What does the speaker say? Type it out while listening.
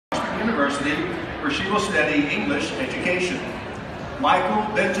University, where she will study English education.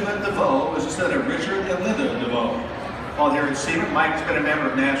 Michael Benjamin DeVoe is the son of Richard and Linda DeVoe. While here at Seaman, Mike has been a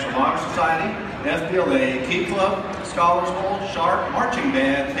member of National Honor Society, FBLA, Key Club, Scholars Bowl, Sharp, Marching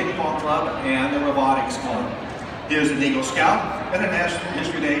Band, Ping Pong Club, and the Robotics Club. He is an Eagle Scout and a National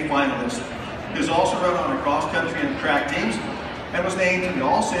History Day finalist. He has also run on the cross-country and track teams and was named to the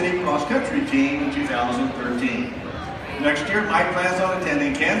All-City Cross-Country team in 2013. Next year, Mike plans on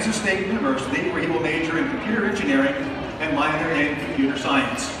attending Kansas State University, where he will major in computer engineering and minor in computer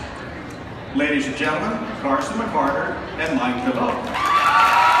science. Ladies and gentlemen, Carson McCarter and Mike DeVoe.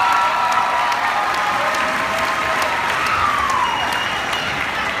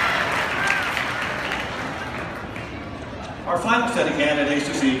 Our final set of candidates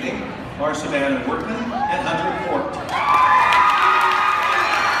this evening are Savannah Workman and Hunter Fort.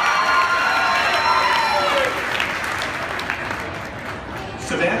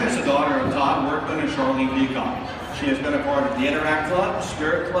 Savannah is the daughter of Todd Workman and Charlene Peacock. She has been a part of the Interact Club,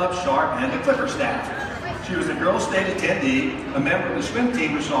 Spirit Club, Sharp, and the Clipper staff. She was a girls' state attendee, a member of the swim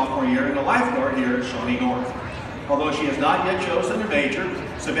team her sophomore year, and a lifeguard here at Shawnee North. Although she has not yet chosen a major,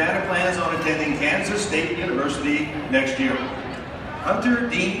 Savannah plans on attending Kansas State University next year. Hunter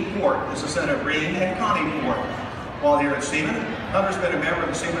Dean Fort is the son of Breen and Connie Fort. While here at Seaman, Hunter's been a member of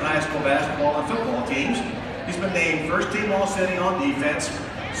the Seaman High School basketball and football teams. He's been named first team All-City on defense,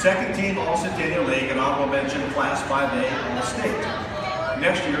 second team All-Centennial League, and honorable mention Class 5A All-State.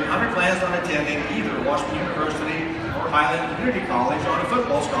 Next year, Hunter plans on attending either Washington University or Highland Community College on a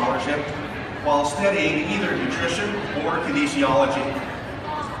football scholarship while studying either nutrition or kinesiology.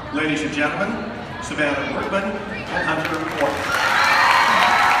 Ladies and gentlemen, Savannah Workman and Hunter Fort.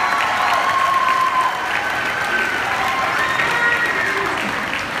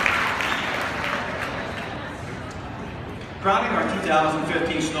 Crowning our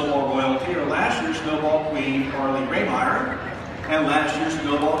 2015 Snowball Royalty are last year's Snowball Queen, Carly Raymeyer, and last year's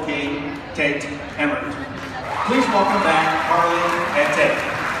Snowball King, Tate Emmert. Please welcome back Carly and Tate.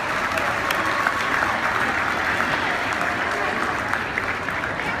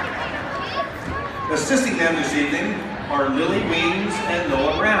 Assisting them this evening are Lily Weems and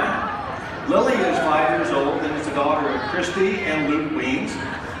Noah Brown. Lily is 5 years old and is the daughter of Christy and Luke Weems,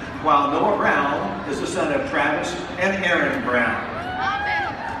 while Noah Brown is the son of Travis and Aaron Brown.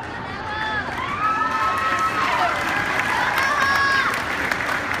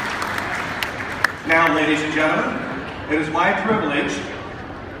 Now, ladies and gentlemen, it is my privilege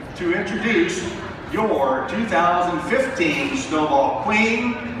to introduce your 2015 Snowball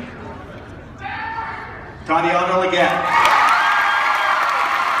Queen, Tatiana Leggett.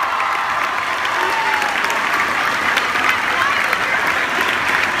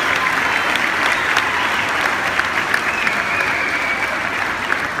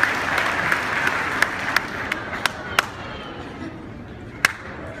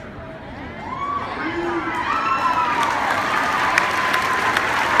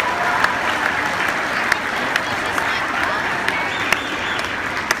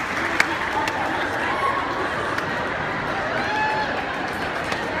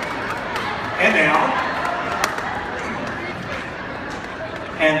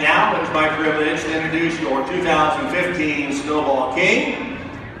 And now it is my privilege to introduce your 2015 Snowball King,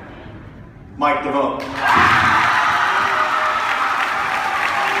 Mike DeVoe.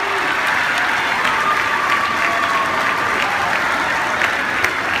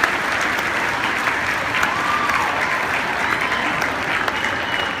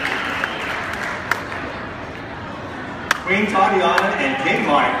 Queen Tatiana and King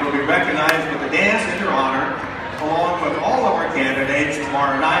Mike will be recognized with a dance in their honor, along with all of our candidates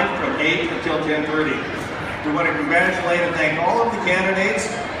tomorrow night from 8 until 10:30. We want to congratulate and thank all of the candidates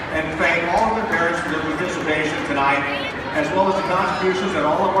and thank all of their parents for their participation tonight, as well as the contributions that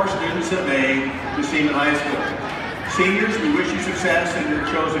all of our students have made to Seaman High School. Seniors, we wish you success in your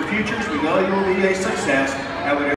chosen futures. We know you will be a success at whatever